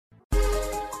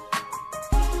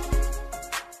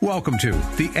Welcome to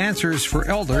the Answers for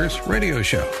Elders radio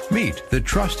show. Meet the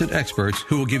trusted experts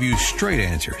who will give you straight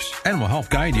answers and will help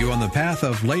guide you on the path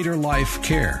of later life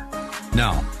care.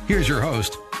 Now, here's your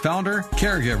host, founder,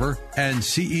 caregiver, and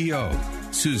CEO,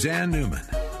 Suzanne Newman.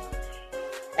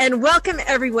 And welcome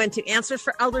everyone to Answers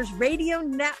for Elders Radio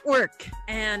Network.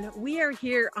 And we are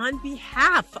here on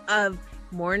behalf of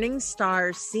Morning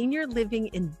Star Senior Living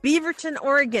in Beaverton,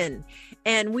 Oregon.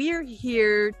 And we are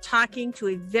here talking to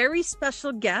a very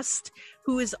special guest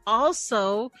who is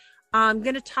also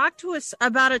going to talk to us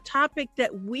about a topic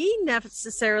that we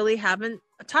necessarily haven't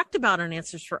talked about on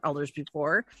Answers for Elders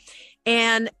before.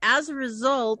 And as a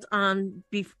result,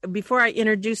 before I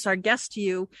introduce our guest to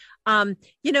you,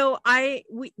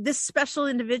 this special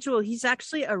individual, he's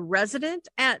actually a resident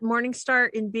at Morningstar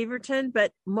in Beaverton,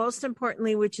 but most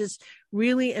importantly, which is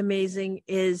really amazing,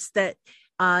 is that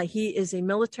he is a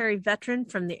military veteran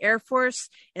from the Air Force.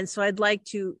 And so I'd like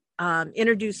to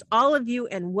introduce all of you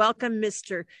and welcome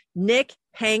Mr. Nick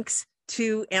Hanks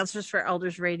to Answers for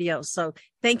Elders Radio. So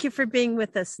thank you for being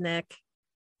with us, Nick.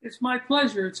 It's my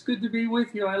pleasure. It's good to be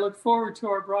with you. I look forward to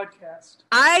our broadcast.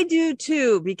 I do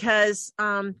too, because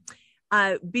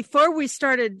before we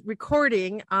started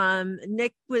recording,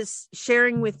 Nick was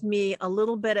sharing with me a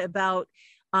little bit about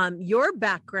your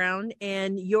background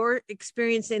and your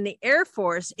experience in the Air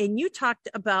Force. And you talked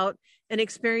about an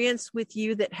experience with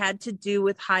you that had to do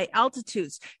with high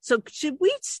altitudes. So should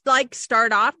we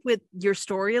start off with your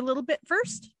story a little bit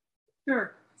first?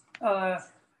 Sure.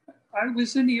 I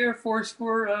was in the Air Force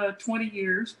for 20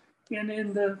 years. And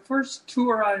in the first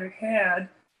tour I had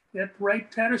at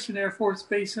Wright-Patterson Air Force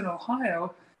Base in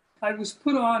Ohio, I was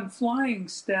put on flying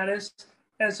status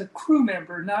as a crew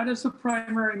member, not as a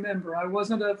primary member. I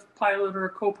wasn't a pilot or a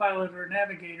co-pilot or a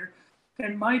navigator.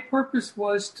 And my purpose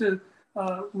was to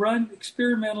run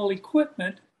experimental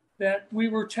equipment that we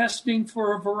were testing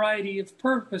for a variety of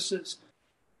purposes.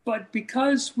 But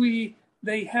because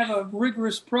they have a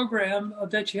rigorous program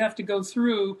that you have to go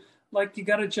through, like you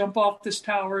got to jump off this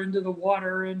tower into the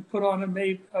water and put on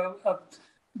a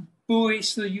buoy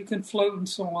so you can float and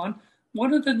so on.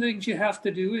 One of the things you have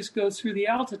to do is go through the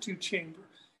altitude chamber.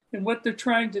 And what they're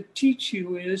trying to teach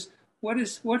you is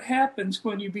what happens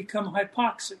when you become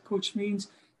hypoxic, which means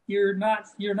your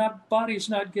body's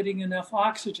not getting enough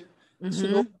oxygen. Mm-hmm.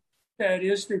 So that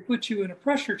is, they put you in a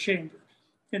pressure chamber,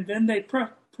 and then they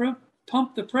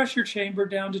pump the pressure chamber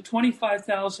down to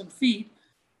 25,000 feet.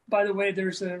 By the way,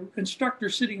 there's an instructor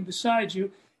sitting beside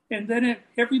you, and then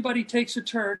everybody takes a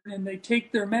turn and they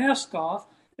take their mask off,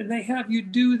 and they have you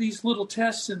do these little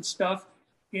tests and stuff.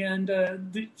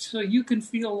 And so you can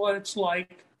feel what it's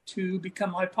like to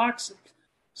become hypoxic.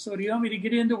 So do you want me to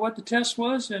get into what the test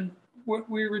was and what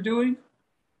we were doing?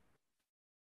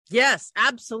 Yes,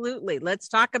 absolutely. Let's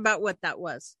talk about what that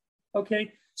was.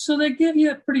 Okay. So they give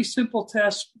you a pretty simple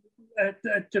test at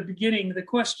the beginning. The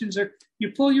questions are,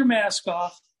 you pull your mask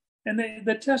off, and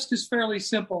the test is fairly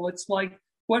simple. It's like,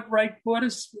 what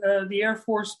is the Air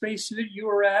Force base that you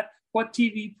were at? What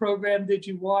TV program did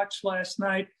you watch last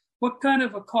night? What kind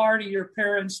of a car do your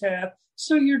parents have?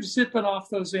 So you're zipping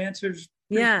off those answers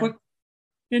pretty quick.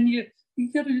 And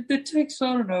it takes,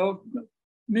 I don't know, a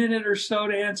minute or so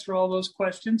to answer all those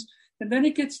questions. And then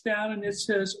it gets down and it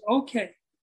says, okay,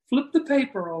 flip the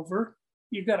paper over.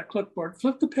 You've got a clipboard.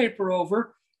 Flip the paper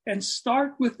over and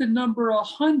start with the number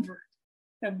 100.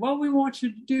 And what we want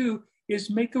you to do is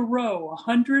make a row: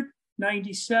 100,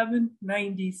 97,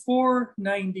 94,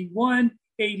 91,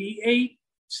 88.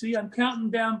 See, I'm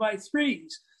counting down by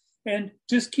threes, and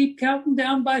just keep counting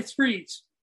down by threes.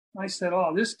 I said,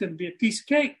 oh, this is going to be a piece of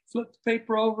cake. Flip the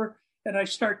paper over, and I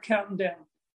start counting down.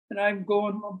 And I'm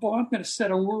going, boy, I'm going to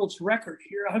set a world's record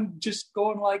here. I'm just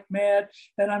going like mad,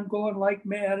 and I'm going like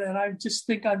mad, and I just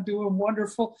think I'm doing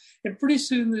wonderful. And pretty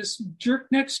soon, this jerk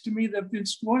next to me,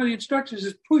 one of the instructors,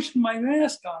 is pushing my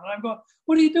mask on. And I'm going,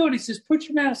 what are you doing? He says, put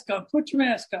your mask on, put your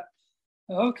mask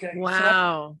on. Okay.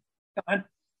 Wow. So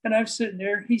and I'm sitting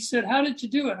there. He said, how did you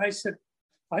do it? I said,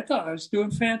 I thought I was doing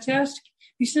fantastic.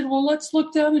 He said, well, let's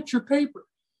look down at your paper.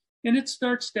 And it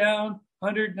starts down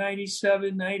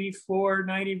 197, 94,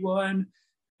 91,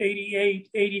 88,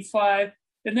 85.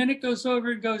 And then it goes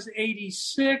over and goes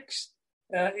 86,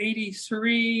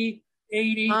 83,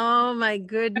 80. Oh, my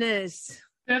goodness.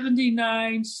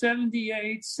 79,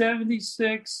 78,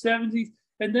 76, 70.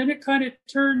 And then it kind of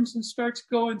turns and starts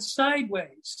going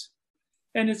sideways.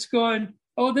 And it's going,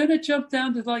 then it jumped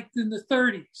down to like in the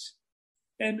 30s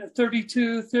and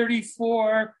 32,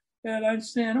 34. And I'm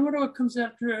saying, I wonder what comes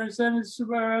after.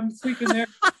 I'm thinking there,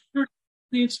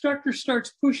 the instructor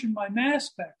starts pushing my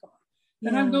mask back on.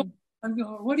 And I'm going,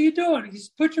 what are you doing? He says,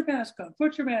 put your mask on,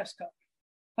 put your mask on.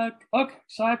 Okay,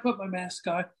 so I put my mask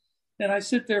on, and I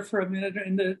sit there for a minute,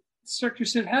 and the instructor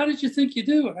said, "How did you think you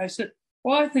do?" And I said,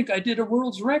 "Well, I think I did a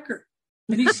world's record."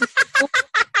 And he said, "Well,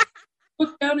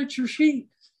 look down at your sheet."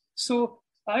 So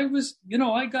I was,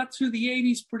 I got through the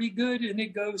 80s pretty good, and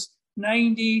it goes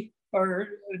 90 or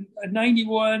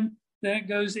 91, then it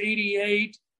goes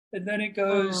 88, and then it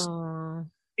goes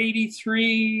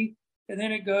 83, and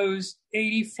then it goes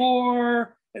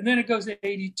 84, and then it goes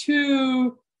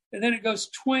 82, and then it goes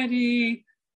 20.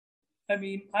 I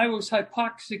mean, I was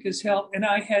hypoxic as hell, and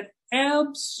I had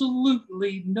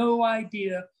absolutely no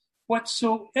idea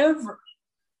whatsoever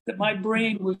that my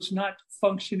brain was not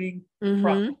functioning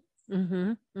properly.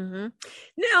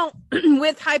 Now,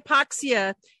 with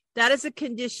hypoxia, that is a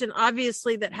condition,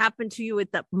 obviously, that happened to you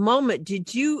at that moment.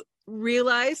 Did you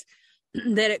realize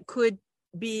that it could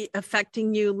be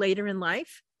affecting you later in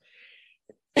life?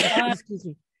 Excuse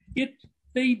me.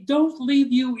 They don't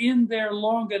leave you in there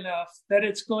long enough that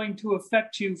it's going to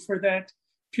affect you for that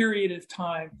period of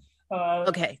time.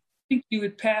 Okay. I think you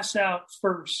would pass out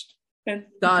first. And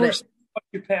Got of course, it.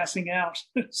 you're passing out.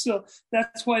 So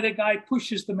that's why the guy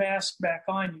pushes the mask back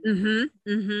on you.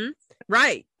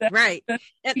 Right.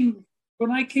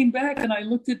 When I came back and I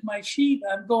looked at my sheet,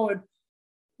 I'm going,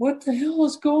 what the hell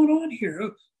is going on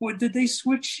here? Did they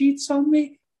switch sheets on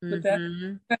me? But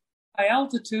that high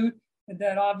altitude, and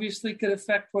that obviously could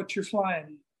affect what you're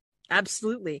flying.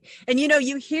 Absolutely. And,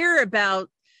 you hear about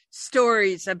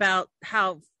stories about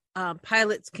how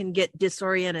pilots can get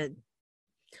disoriented.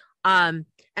 And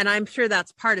I'm sure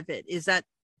that's part of it. Is that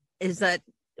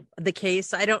the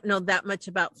case? I don't know that much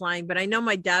about flying, but I know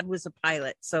my dad was a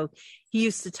pilot. So he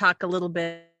used to talk a little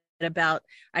bit about,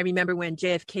 I remember when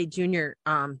JFK Jr.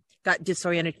 Got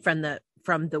disoriented from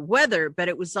the weather, but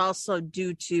it was also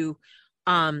due to,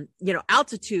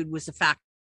 altitude was a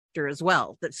factor as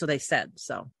well. So they said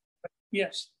so.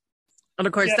 Yes. And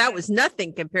of course, that was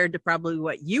nothing compared to probably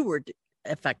what you were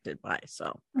affected by.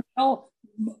 So. Well,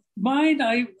 mine,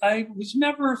 I was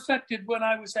never affected when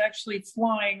I was actually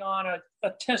flying on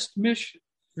a test mission.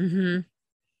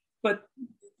 But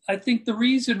I think the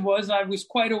reason was I was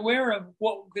quite aware of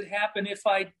what could happen if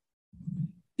I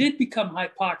did become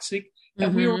hypoxic,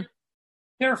 and we were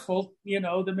careful,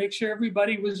 to make sure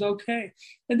everybody was okay.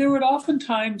 And there would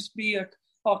oftentimes be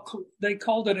they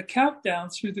called it a countdown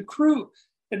through the crew,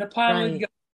 and the pilot would go,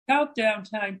 countdown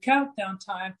time,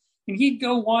 and he'd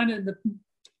go 1, and the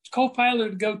co-pilot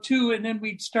would go 2, and then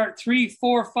we'd start 3,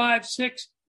 4, 5, 6,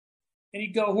 and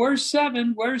he'd go, where's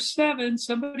 7?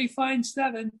 Somebody find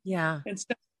 7. Yeah. And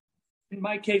in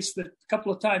my case, a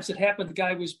couple of times it happened, the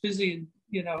guy was busy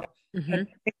and, had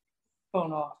the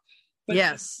phone off. But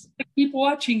yes. Keep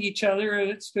watching each other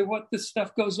as to what this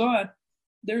stuff goes on.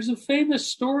 There's a famous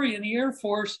story in the Air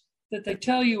Force that they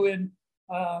tell you in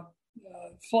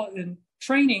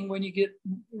training when you get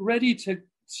ready to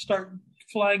start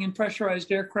flying in pressurized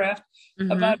aircraft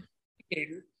about a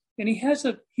navigator. And he has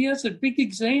a big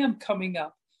exam coming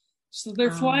up. So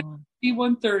they're flying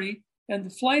B-130, and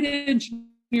the flight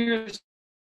engineers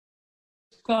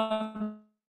come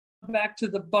back to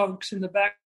the bunks in the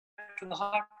back of the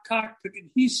hot cockpit, and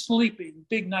he's sleeping,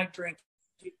 big night drinking.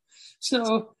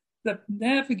 So the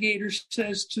navigator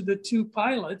says to the two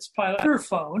pilots, pilot your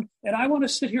phone, and I want to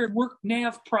sit here and work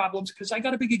nav problems because I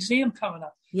got a big exam coming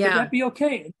up. Yeah. Would that be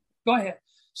okay? Go ahead.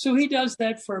 So he does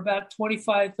that for about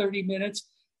 25, 30 minutes,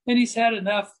 and he's had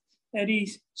enough, and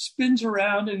he spins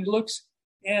around and he looks,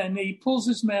 and he pulls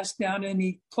his mask down, and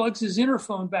he plugs his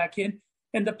interphone back in,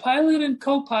 and the pilot and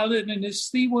co-pilot in his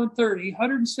C-130,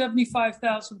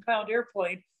 175,000-pound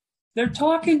airplane, they're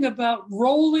talking about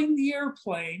rolling the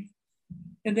airplane,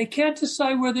 and they can't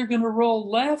decide whether they're going to roll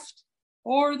left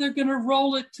or they're going to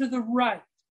roll it to the right.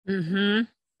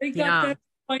 They got that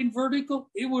plane vertical,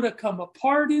 it would have come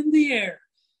apart in the air.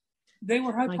 They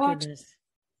were hypoxic.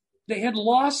 They had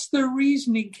lost their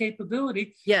reasoning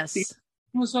capability. Yes. The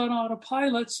was on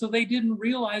autopilot, so they didn't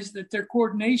realize that their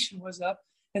coordination was up.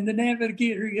 And the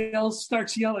navigator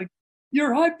starts yelling,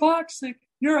 "You're hypoxic!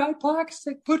 You're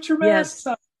hypoxic! Put your mask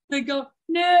on!" They go,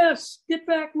 "Yes, get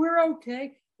back. We're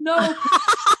okay." No.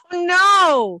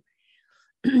 No.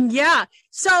 Yeah.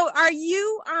 So are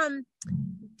you,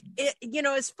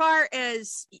 as far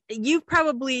as you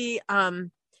probably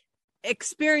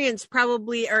experienced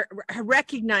or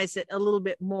recognize it a little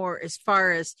bit more as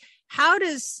far as how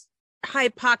does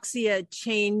hypoxia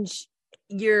change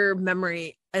your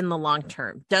memory in the long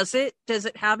term? Does it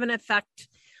have an effect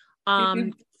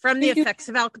from the effects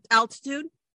of altitude?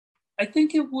 I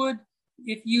think it would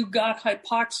if you got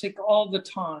hypoxic all the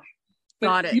time. But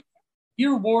got it.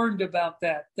 You're warned about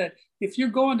that if you're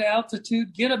going to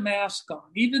altitude, get a mask on.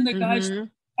 Even the guys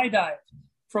skydive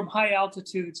from high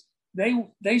altitudes.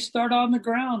 They start on the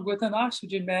ground with an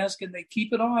oxygen mask and they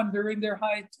keep it on during their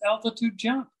high altitude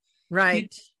jump.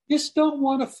 Right. You just don't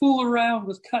want to fool around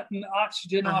with cutting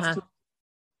oxygen off.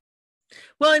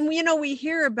 Well, and we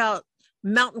hear about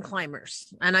mountain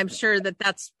climbers, and I'm sure that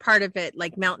that's part of it.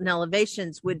 Like mountain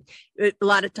elevations a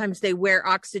lot of times they wear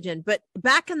oxygen, but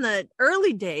back in the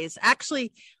early days,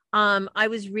 actually, I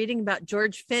was reading about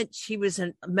George Finch. He was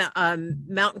a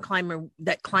mountain climber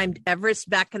that climbed Everest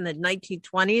back in the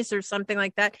 1920s or something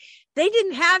like that. They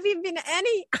didn't have even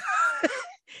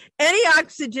any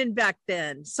oxygen back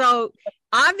then. So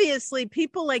obviously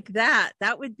people like that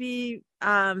would be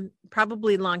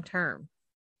probably long-term.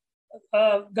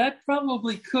 That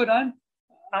probably could. I'm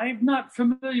not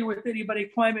familiar with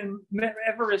anybody climbing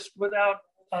Everest without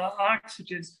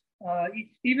oxygen.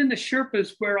 Even the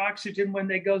Sherpas wear oxygen when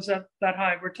they goes up that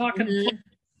high. We're talking,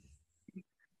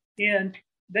 and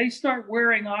they start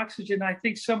wearing oxygen, I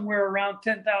think, somewhere around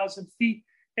 10,000 feet.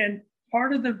 And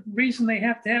part of the reason they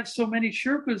have to have so many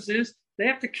Sherpas is they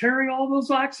have to carry all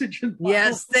those oxygen bottles.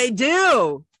 Yes, they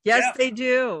do. Yes, they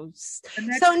do.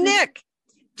 So, Nick,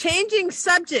 changing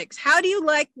subjects, how do you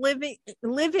like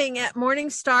living at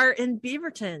Morningstar in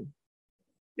Beaverton?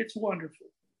 It's wonderful.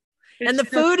 And the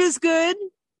food is good?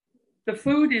 The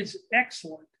food is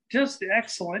excellent, just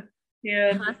excellent.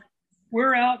 And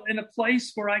we're out in a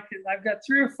place where I've got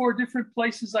 3 or 4 different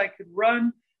places I could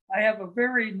run. I have a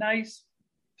very nice,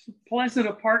 pleasant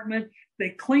apartment. They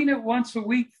clean it once a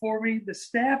week for me. The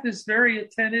staff is very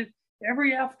attentive.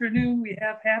 Every afternoon we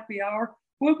have happy hour.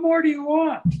 What more do you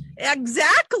want?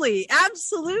 Exactly.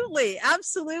 Absolutely.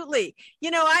 Absolutely.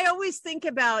 I always think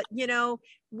about,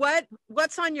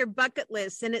 what's on your bucket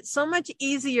list. And it's so much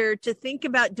easier to think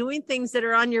about doing things that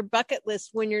are on your bucket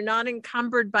list when you're not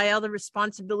encumbered by all the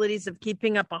responsibilities of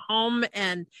keeping up a home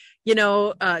and,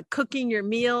 cooking your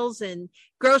meals and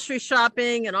grocery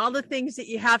shopping and all the things that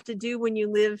you have to do when you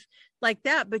live like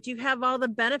that. But you have all the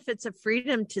benefits of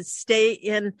freedom to stay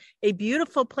in a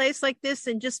beautiful place like this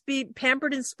and just be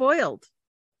pampered and spoiled.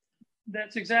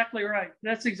 That's exactly right.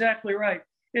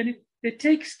 And it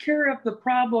takes care of the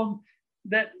problem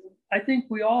that I think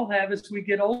we all have as we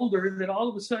get older, that all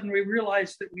of a sudden we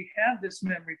realize that we have this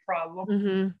memory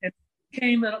problem.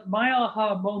 And my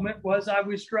aha moment was I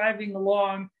was driving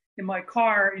along in my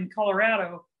car in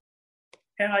Colorado,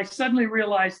 and I suddenly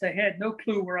realized I had no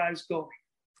clue where I was going.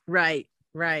 Right.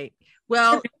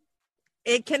 Well,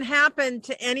 it can happen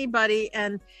to anybody.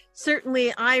 And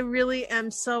certainly I really am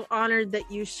so honored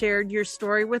that you shared your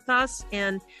story with us.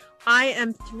 And I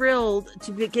am thrilled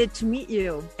to get to meet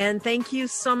you. And thank you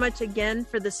so much again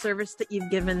for the service that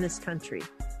you've given this country.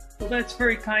 Well, that's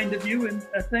very kind of you. And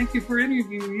thank you for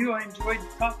interviewing you. I enjoyed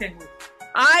talking with you.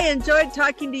 I enjoyed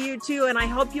talking to you too. And I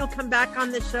hope you'll come back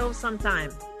on the show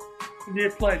sometime. It'd be a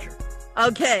pleasure.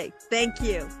 Okay. Thank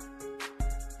you.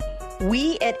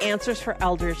 We at Answers for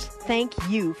Elders thank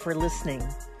you for listening.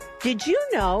 Did you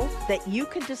know that you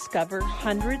can discover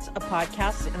hundreds of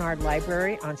podcasts in our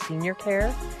library on senior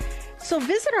care? So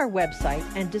visit our website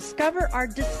and discover our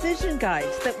decision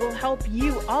guides that will help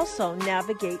you also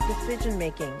navigate decision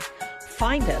making.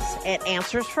 Find us at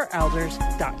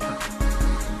answersforelders.com.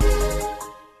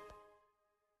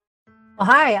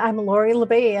 Hi, I'm Lori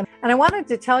LeBay, and I wanted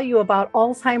to tell you about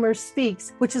Alzheimer's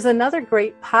Speaks, which is another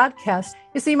great podcast.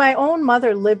 You see, my own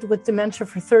mother lived with dementia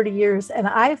for 30 years, and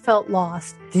I felt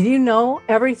lost. Did you know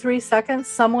every 3 seconds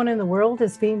someone in the world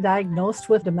is being diagnosed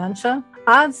with dementia?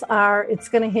 Odds are it's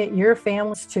going to hit your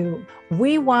families too.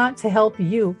 We want to help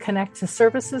you connect to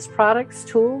services, products,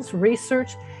 tools,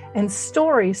 research, and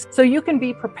stories so you can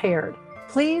be prepared.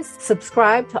 Please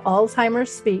subscribe to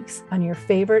Alzheimer's Speaks on your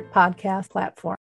favorite podcast platform.